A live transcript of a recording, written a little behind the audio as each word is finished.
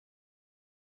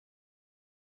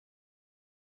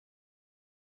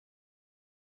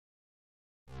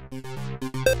Hello,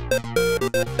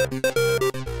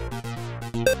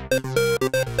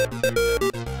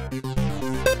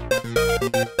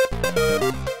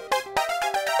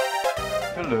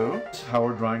 it's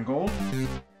Howard Rheingold.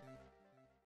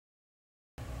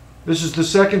 This is the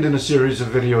second in a series of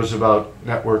videos about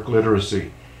network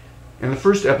literacy. In the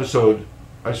first episode,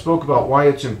 I spoke about why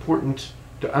it's important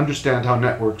to understand how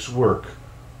networks work,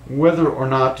 whether or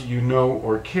not you know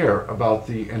or care about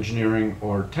the engineering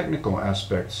or technical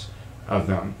aspects of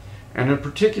them. And in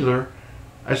particular,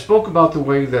 I spoke about the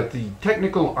way that the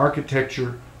technical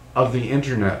architecture of the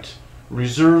Internet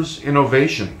reserves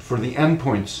innovation for the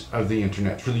endpoints of the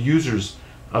Internet, for the users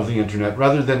of the Internet,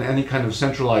 rather than any kind of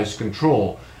centralized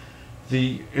control.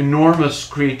 The enormous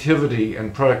creativity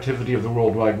and productivity of the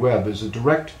World Wide Web is a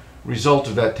direct result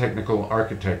of that technical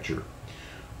architecture.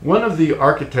 One of the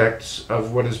architects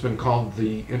of what has been called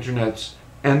the Internet's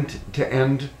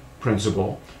end-to-end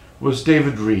principle was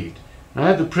David Reed. I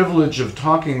had the privilege of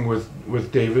talking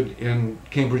with David in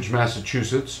Cambridge,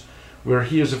 Massachusetts, where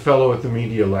he is a fellow at the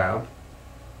Media Lab,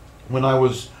 when I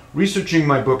was researching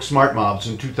my book Smart Mobs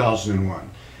in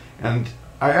 2001. And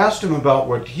I asked him about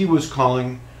what he was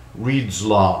calling Reed's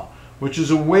Law, which is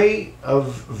a way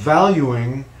of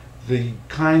valuing the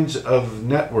kinds of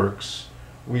networks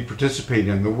we participate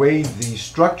in, the way the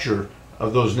structure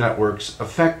of those networks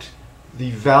affect the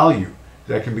value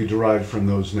that can be derived from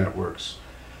those networks.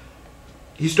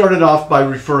 He started off by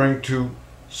referring to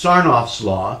Sarnoff's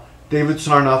law. David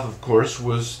Sarnoff, of course,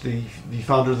 was the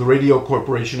founder of the Radio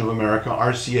Corporation of America,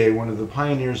 RCA, one of the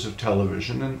pioneers of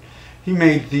television, and he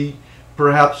made the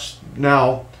perhaps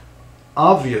now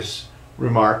obvious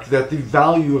remark that the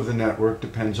value of the network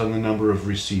depends on the number of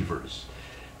receivers.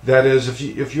 That is,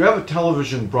 if you have a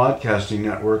television broadcasting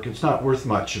network, it's not worth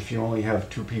much if you only have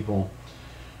 2 people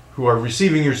who are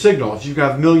receiving your signal. If you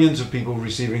have millions of people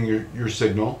receiving your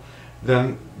signal,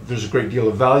 then there's a great deal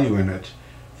of value in it.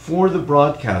 For the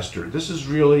broadcaster, this is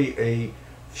really a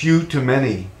few to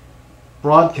many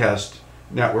broadcast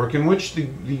network in which the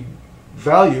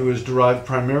value is derived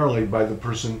primarily by the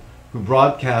person who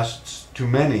broadcasts to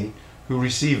many who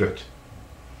receive it.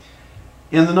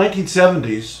 In the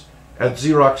 1970s at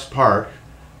Xerox PARC,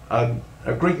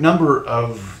 a great number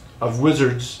of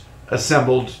wizards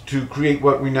assembled to create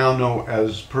what we now know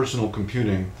as personal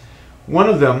computing. One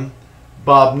of them,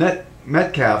 Bob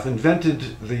Metcalfe,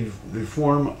 invented the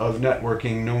form of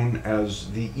networking known as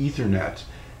the Ethernet.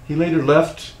 He later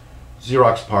left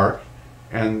Xerox PARC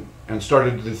and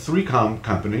started the 3Com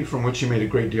company, from which he made a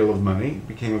great deal of money,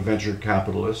 became a venture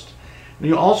capitalist. And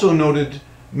he also noted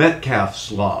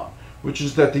Metcalfe's law, which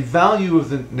is that the value of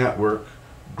the network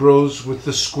grows with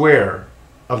the square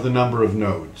of the number of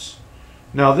nodes.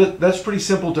 Now that's pretty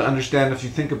simple to understand if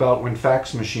you think about when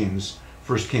fax machines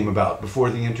first came about, before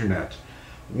the Internet.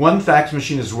 1 fax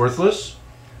machine is worthless.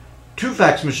 2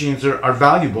 fax machines are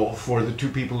valuable for the 2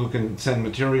 people who can send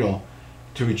material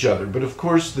to each other. But of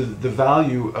course the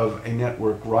value of a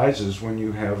network rises when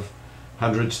you have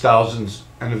hundreds, thousands,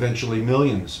 and eventually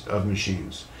millions of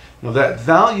machines. Now that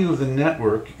value of the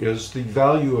network is the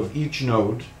value of each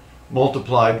node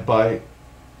multiplied by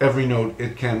every node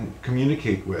it can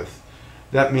communicate with.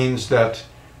 That means that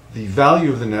the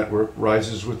value of the network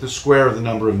rises with the square of the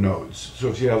number of nodes. So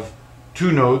if you have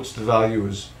 2 nodes, the value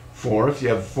is 4. If you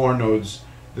have 4 nodes,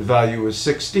 the value is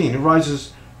 16. It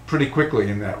rises pretty quickly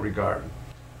in that regard.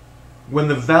 When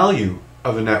the value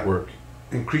of a network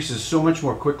increases so much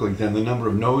more quickly than the number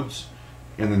of nodes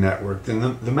in the network,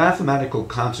 then the mathematical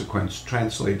consequence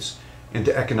translates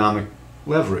into economic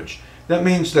leverage. That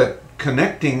means that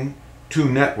connecting 2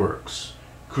 networks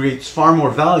creates far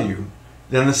more value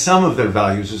than the sum of their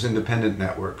values as independent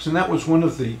networks. And that was one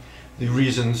of the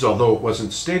reasons, although it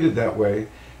wasn't stated that way,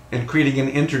 in creating an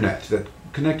internet that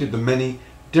connected the many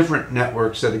different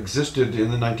networks that existed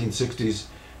in the 1960s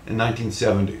and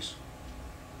 1970s.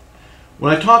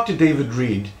 When I talked to David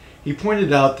Reed, he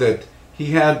pointed out that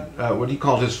he had what he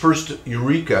called his first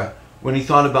eureka when he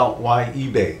thought about why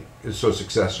eBay is so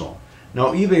successful.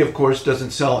 Now eBay, of course,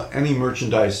 doesn't sell any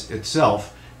merchandise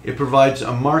itself. It provides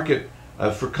a market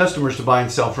for customers to buy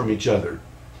and sell from each other.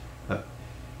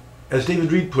 As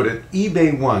David Reed put it,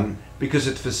 eBay won because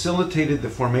it facilitated the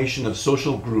formation of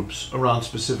social groups around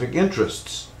specific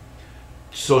interests.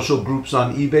 Social groups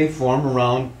on eBay form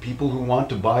around people who want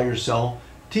to buy or sell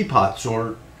teapots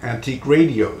or antique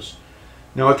radios.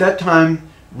 Now at that time,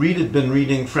 Reed had been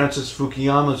reading Francis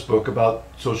Fukuyama's book about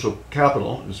social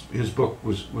capital. His book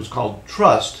was called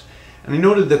Trust, and he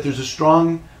noted that there's a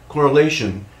strong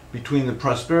correlation between the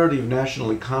prosperity of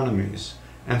national economies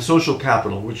and social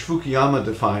capital, which Fukuyama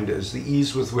defined as the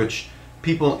ease with which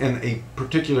people in a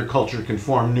particular culture can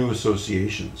form new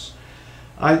associations.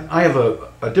 I have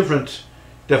a different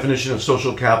definition of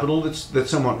social capital that's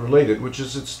somewhat related, which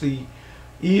is it's the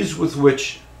ease with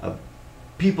which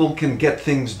people can get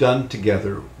things done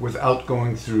together without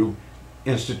going through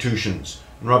institutions.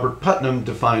 Robert Putnam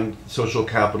defined social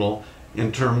capital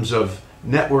in terms of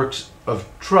networks of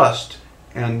trust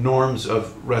and norms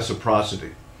of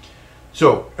reciprocity.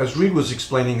 So, as Reed was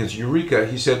explaining his Eureka,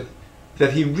 he said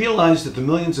that he realized that the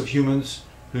millions of humans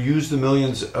who use the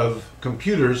millions of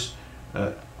computers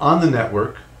on the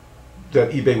network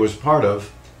that eBay was part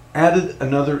of added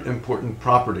another important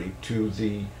property to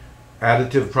the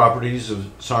additive properties of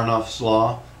Sarnoff's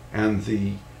law and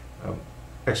the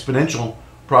exponential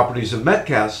properties of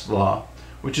Metcalfe's law,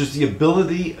 which is the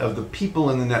ability of the people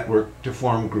in the network to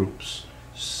form groups.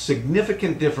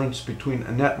 Significant difference between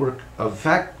a network of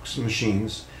fax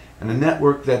machines and a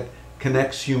network that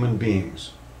connects human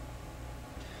beings.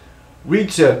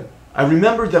 Reed said, I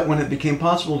remembered that when it became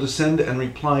possible to send and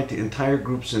reply to entire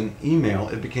groups in email,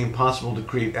 it became possible to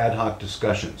create ad hoc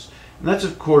discussions. And that's,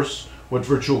 of course, what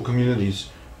virtual communities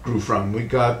grew from. We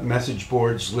got message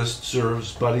boards,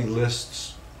 listservs, buddy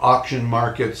lists, auction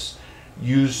markets,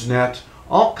 Usenet,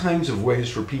 all kinds of ways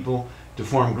for people to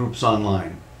form groups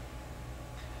online.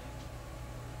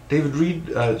 David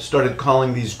Reed started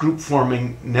calling these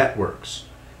group-forming networks.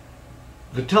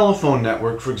 The telephone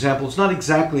network, for example, is not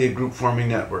exactly a group-forming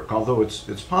network, although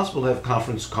it's possible to have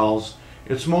conference calls.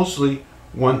 It's mostly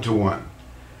one-to-one.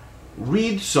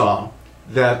 Reed saw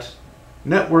that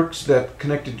networks that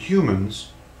connected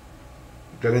humans,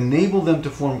 that enable them to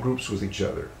form groups with each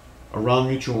other around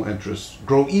mutual interests,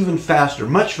 grow even faster,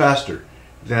 much faster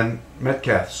than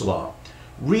Metcalfe's law.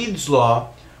 Reed's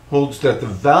law holds that the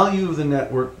value of the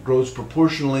network grows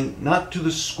proportionally not to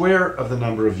the square of the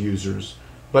number of users,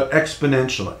 but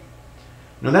exponentially.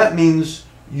 Now that means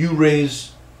you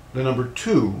raise the number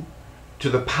 2 to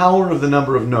the power of the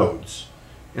number of nodes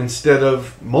instead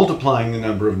of multiplying the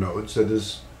number of nodes, that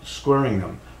is, squaring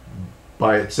them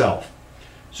by itself.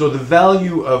 So the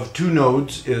value of 2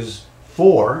 nodes is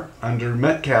 4 under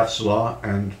Metcalfe's law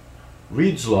and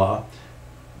Reed's law,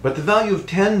 but the value of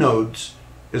 10 nodes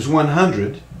is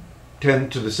 100, 10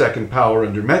 to the second power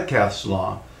under Metcalfe's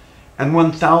law, and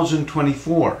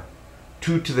 1024,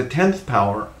 2 to the 10th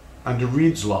power under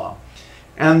Reed's law.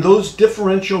 And those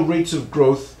differential rates of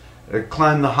growth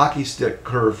climb the hockey stick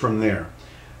curve from there.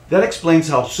 That explains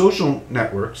how social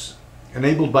networks,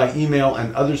 enabled by email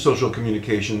and other social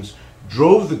communications,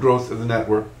 drove the growth of the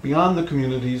network beyond the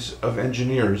communities of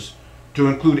engineers to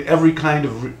include every kind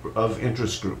of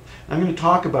interest group. I'm going to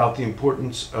talk about the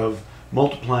importance of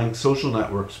multiplying social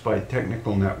networks by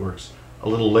technical networks a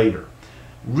little later.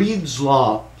 Reed's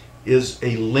law is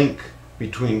a link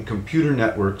between computer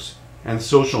networks and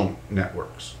social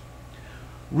networks.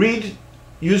 Reed,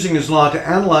 using his law to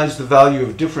analyze the value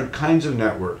of different kinds of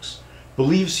networks,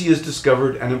 believes he has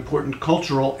discovered an important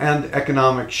cultural and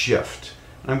economic shift.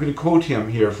 I'm going to quote him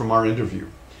here from our interview.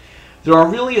 There are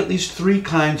really at least 3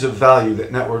 kinds of value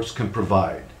that networks can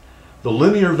provide. The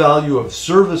linear value of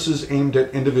services aimed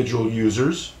at individual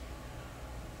users,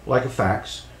 like a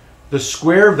fax, the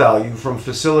square value from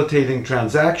facilitating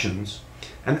transactions,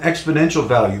 and exponential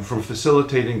value from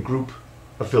facilitating group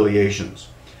affiliations.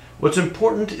 What's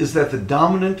important is that the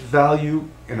dominant value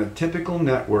in a typical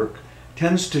network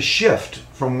tends to shift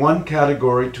from one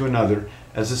category to another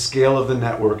as the scale of the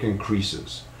network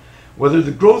increases. Whether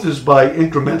the growth is by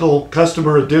incremental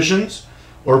customer additions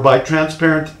or by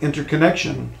transparent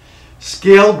interconnection,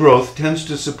 scale growth tends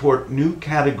to support new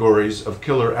categories of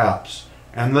killer apps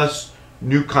and thus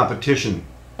new competition.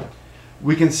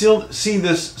 We can see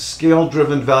this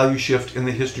scale-driven value shift in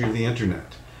the history of the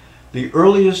Internet. The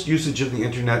earliest usage of the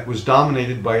Internet was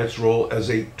dominated by its role as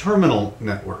a terminal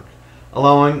network,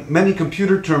 allowing many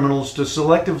computer terminals to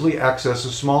selectively access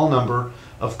a small number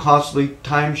of costly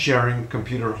time-sharing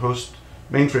computer host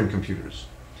mainframe computers.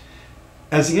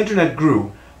 As the Internet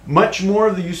grew, much more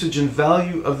of the usage and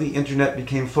value of the Internet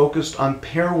became focused on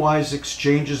pairwise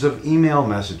exchanges of email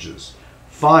messages,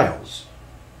 files,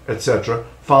 etc.,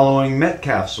 following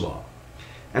Metcalfe's law.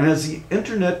 And as the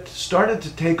Internet started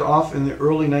to take off in the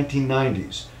early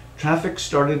 1990s, traffic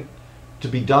started to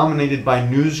be dominated by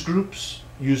news groups,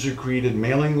 user-created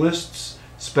mailing lists,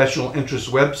 special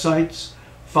interest websites,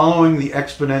 following the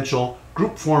exponential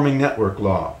group-forming network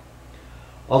law.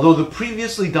 Although the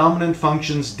previously dominant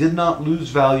functions did not lose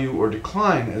value or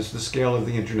decline as the scale of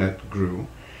the Internet grew,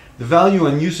 the value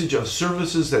and usage of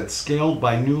services that scaled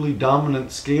by newly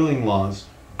dominant scaling laws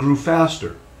grew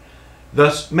faster.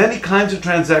 Thus, many kinds of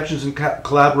transactions and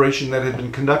collaboration that had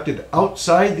been conducted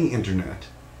outside the Internet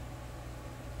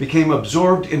became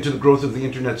absorbed into the growth of the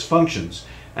Internet's functions,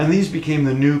 and these became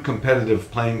the new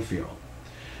competitive playing field.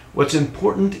 What's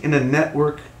important in a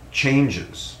network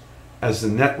changes as the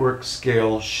network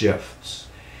scale shifts.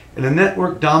 In a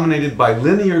network dominated by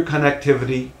linear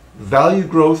connectivity, value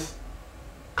growth,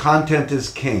 content is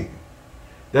king.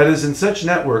 That is, in such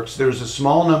networks, there's a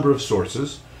small number of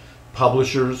sources,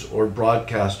 publishers or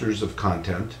broadcasters of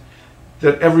content,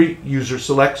 that every user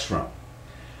selects from.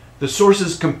 The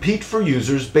sources compete for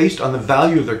users based on the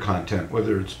value of their content,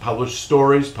 whether it's published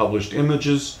stories, published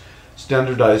images,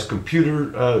 standardized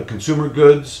consumer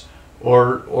goods,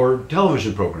 or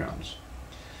television programs.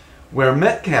 Where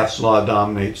Metcalfe's law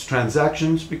dominates,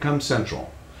 transactions become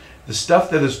central. The stuff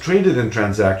that is traded in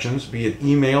transactions, be it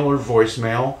email or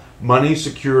voicemail, money,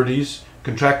 securities,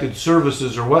 contracted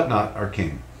services, or whatnot, are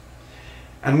king.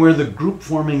 And where the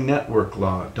group-forming network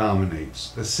law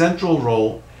dominates, the central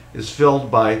role is filled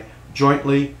by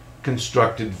jointly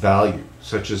constructed value,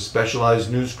 such as specialized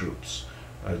news groups,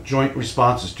 joint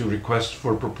responses to requests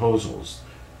for proposals,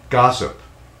 gossip.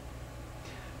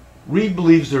 Reed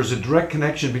believes there's a direct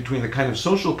connection between the kind of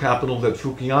social capital that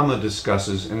Fukuyama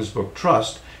discusses in his book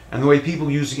Trust and the way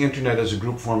people use the Internet as a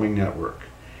group-forming network.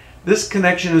 This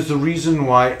connection is the reason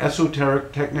why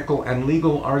esoteric, technical, and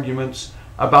legal arguments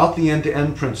about the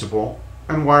end-to-end principle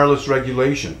and wireless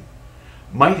regulation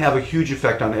might have a huge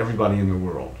effect on everybody in the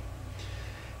world.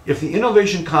 If the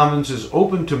innovation commons is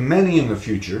open to many in the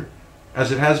future,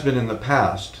 as it has been in the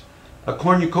past, a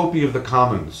cornucopia of the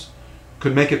commons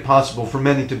could make it possible for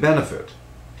many to benefit.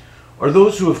 Or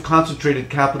those who have concentrated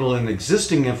capital in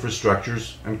existing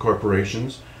infrastructures and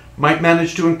corporations might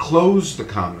manage to enclose the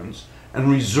commons and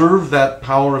reserve that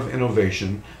power of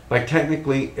innovation by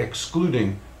technically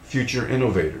excluding future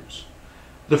innovators.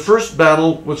 The first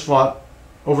battle was fought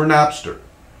over Napster.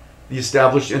 The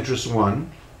established interests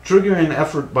won, triggering an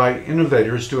effort by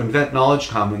innovators to invent knowledge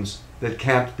commons that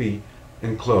can't be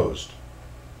enclosed.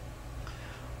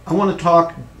 I want to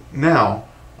talk now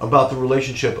about the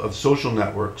relationship of social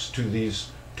networks to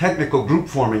these technical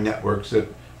group-forming networks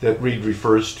that Reed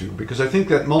refers to, because I think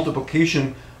that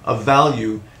multiplication of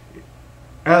value,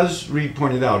 as Reed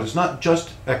pointed out, is not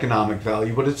just economic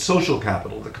value, but it's social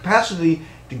capital, the capacity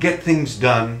to get things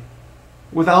done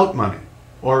without money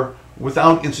or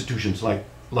without institutions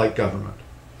like government.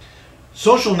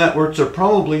 Social networks are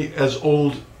probably as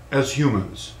old as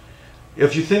humans.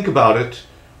 If you think about it,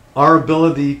 our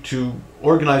ability to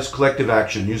organize collective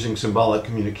action using symbolic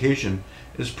communication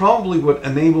is probably what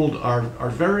enabled our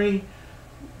very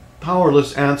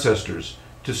powerless ancestors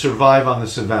to survive on the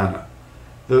savannah.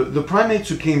 The primates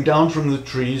who came down from the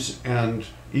trees and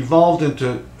evolved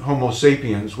into Homo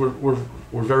sapiens were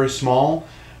very small.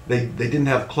 They didn't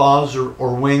have claws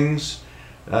or wings.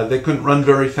 They couldn't run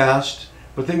very fast,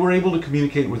 but they were able to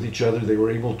communicate with each other. They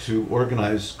were able to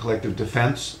organize collective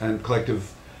defense and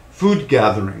collective food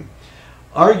gathering.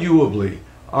 Arguably,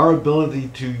 our ability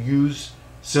to use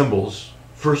symbols,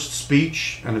 first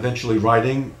speech and eventually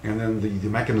writing, and then the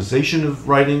mechanization of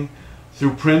writing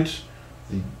through print,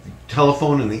 the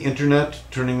telephone and the internet,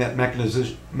 turning that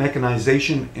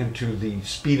mechanization into the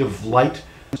speed of light.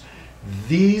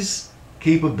 These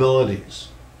capabilities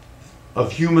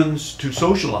of humans to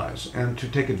socialize and to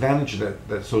take advantage of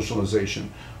that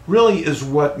socialization really is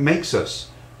what makes us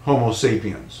Homo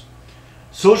sapiens.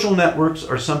 Social networks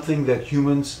are something that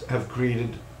humans have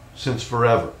created since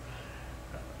forever.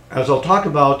 As I'll talk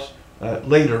about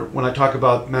later when I talk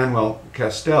about Manuel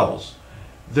Castells,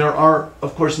 there are,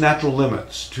 of course, natural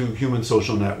limits to human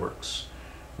social networks.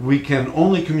 We can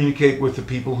only communicate with the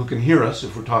people who can hear us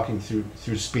if we're talking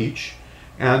through speech,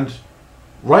 and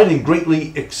writing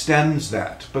greatly extends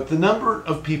that. But the number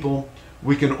of people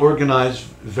we can organize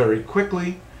very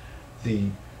quickly, the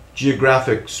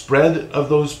geographic spread of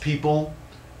those people,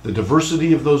 the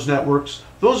diversity of those networks,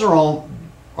 those are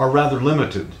rather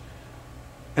limited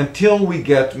until we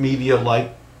get media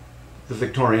like the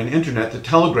Victorian Internet, the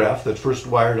telegraph that first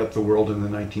wired up the world in the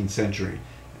 19th century,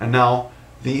 and now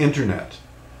the Internet.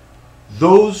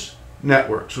 Those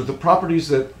networks, with the properties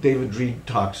that David Reed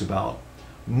talks about,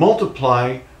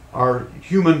 multiply our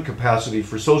human capacity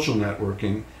for social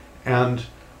networking and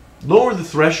lower the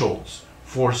thresholds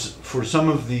for some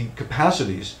of the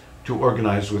capacities to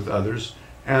organize with others,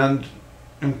 and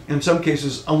in some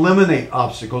cases eliminate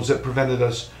obstacles that prevented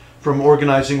us from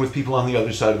organizing with people on the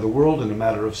other side of the world in a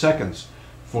matter of seconds,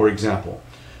 for example.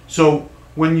 So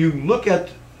when you look at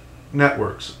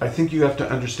networks, I think you have to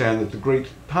understand that the great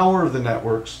power of the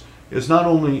networks is not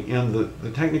only in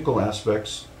the technical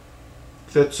aspects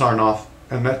that Sarnoff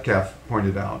and Metcalfe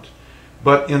pointed out,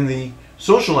 but in the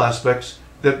social aspects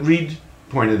that Reed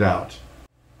pointed out.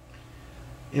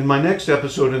 In my next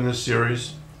episode in this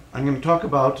series, I'm going to talk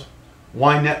about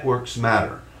why networks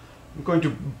matter. I'm going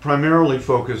to primarily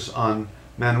focus on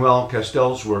Manuel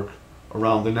Castell's work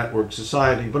around the network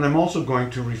society, but I'm also going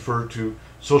to refer to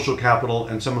social capital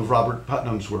and some of Robert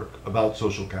Putnam's work about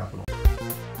social capital.